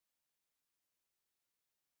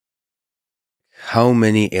How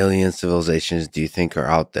many alien civilizations do you think are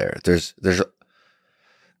out there? There's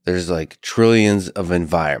like trillions of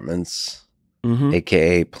environments, Mm-hmm.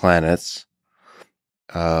 aka planets,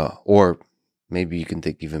 or maybe you can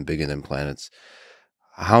think even bigger than planets.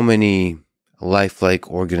 How many lifelike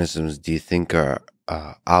organisms do you think are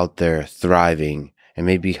out there thriving, and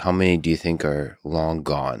maybe how many do you think are long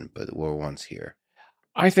gone but were once here?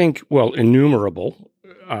 I think, well, innumerable.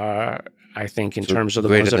 Uh, I think in So terms of the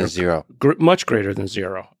ones greater that than are zero. much greater than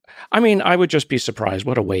zero. I mean, I would just be surprised.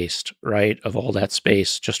 What a waste, right, of all that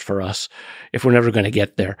space just for us if we're never going to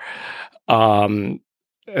get there. Um,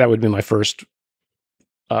 that would be my first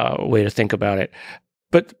way to think about it.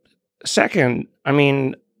 But second, I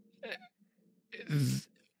mean,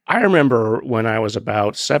 I remember when I was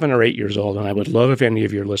about 7 or 8 years old, and I would love if any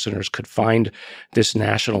of your listeners could find this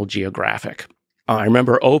National Geographic. I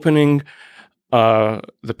remember opening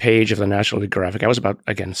the page of the National Geographic. I was about,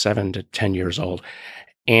 again, 7 to 10 years old.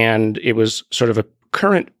 And it was sort of a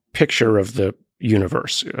current picture of the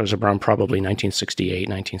universe. It was around probably 1968,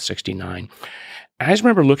 1969. And I just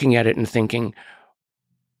remember looking at it and thinking,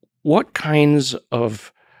 what kinds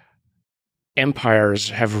of empires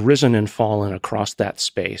have risen and fallen across that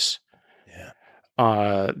space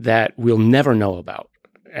Yeah. that we'll never know about?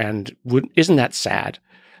 And isn't that sad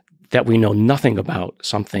that we know nothing about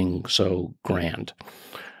something so grand?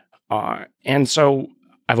 And so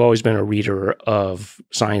I've always been a reader of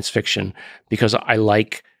science fiction because I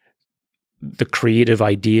like the creative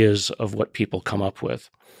ideas of what people come up with.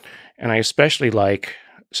 And I especially like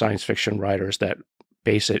science fiction writers that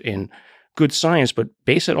base it in good science, but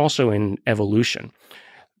base it also in evolution.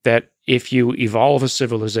 That if you evolve a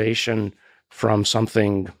civilization from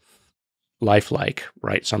something lifelike,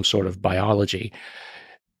 right, some sort of biology,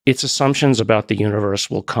 its assumptions about the universe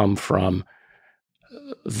will come from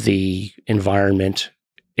the environment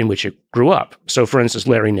in which it grew up. So, for instance,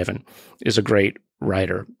 Larry Niven is a great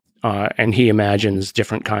writer, and he imagines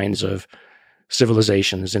different kinds of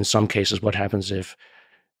civilizations. In some cases, what happens if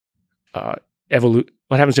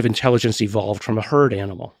what happens if intelligence evolved from a herd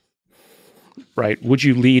animal? Right? Would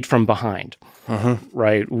you lead from behind? Uh-huh.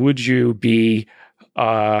 Right? Would you be,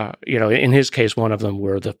 in his case, one of them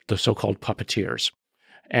were the so-called puppeteers.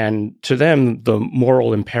 And to them, the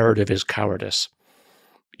moral imperative is cowardice.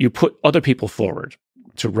 You put other people forward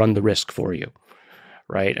to run the risk for you,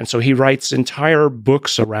 right? And so he writes entire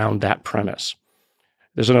books around that premise.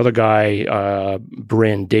 There's another guy,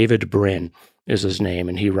 David Brin is his name,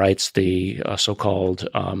 and he writes the so-called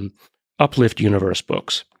Uplift Universe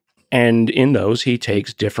books. And in those, he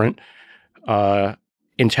takes different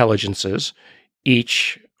intelligences,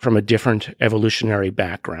 each from a different evolutionary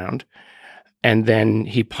background, and then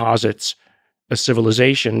he posits a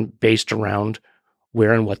civilization based around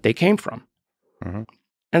where and what they came from. Uh-huh.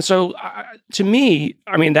 And so, to me,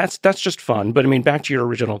 I mean, that's just fun. But I mean, back to your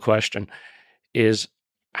original question, is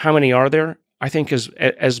how many are there? I think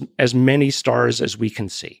as many stars as we can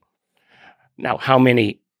see. Now, how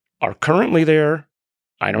many are currently there?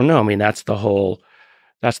 I don't know. I mean, that's the whole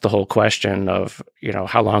question of,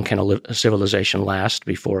 how long can a civilization last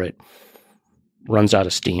before it runs out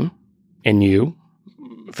of steam? And you,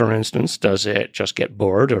 for instance, does it just get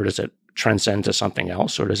bored, or does it transcend to something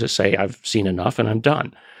else, or does it say, I've seen enough and I'm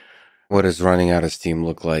done? What does running out of steam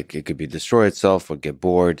look like? It could be destroy itself or get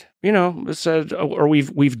bored. It said, or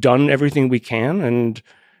we've done everything we can, and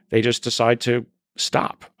they just decide to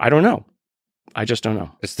stop. I don't know. I just don't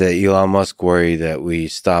know. It's the Elon Musk worry that we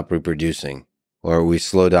stop reproducing or we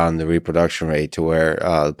slow down the reproduction rate to where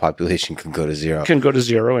the population can go to zero. Can go to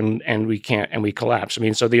zero, and we can't, and we collapse. I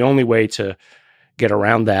mean, so the only way to get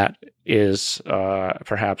around that is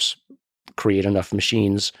perhaps create enough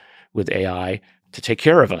machines with AI to take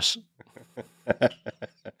care of us.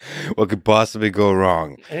 What could possibly go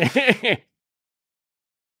wrong?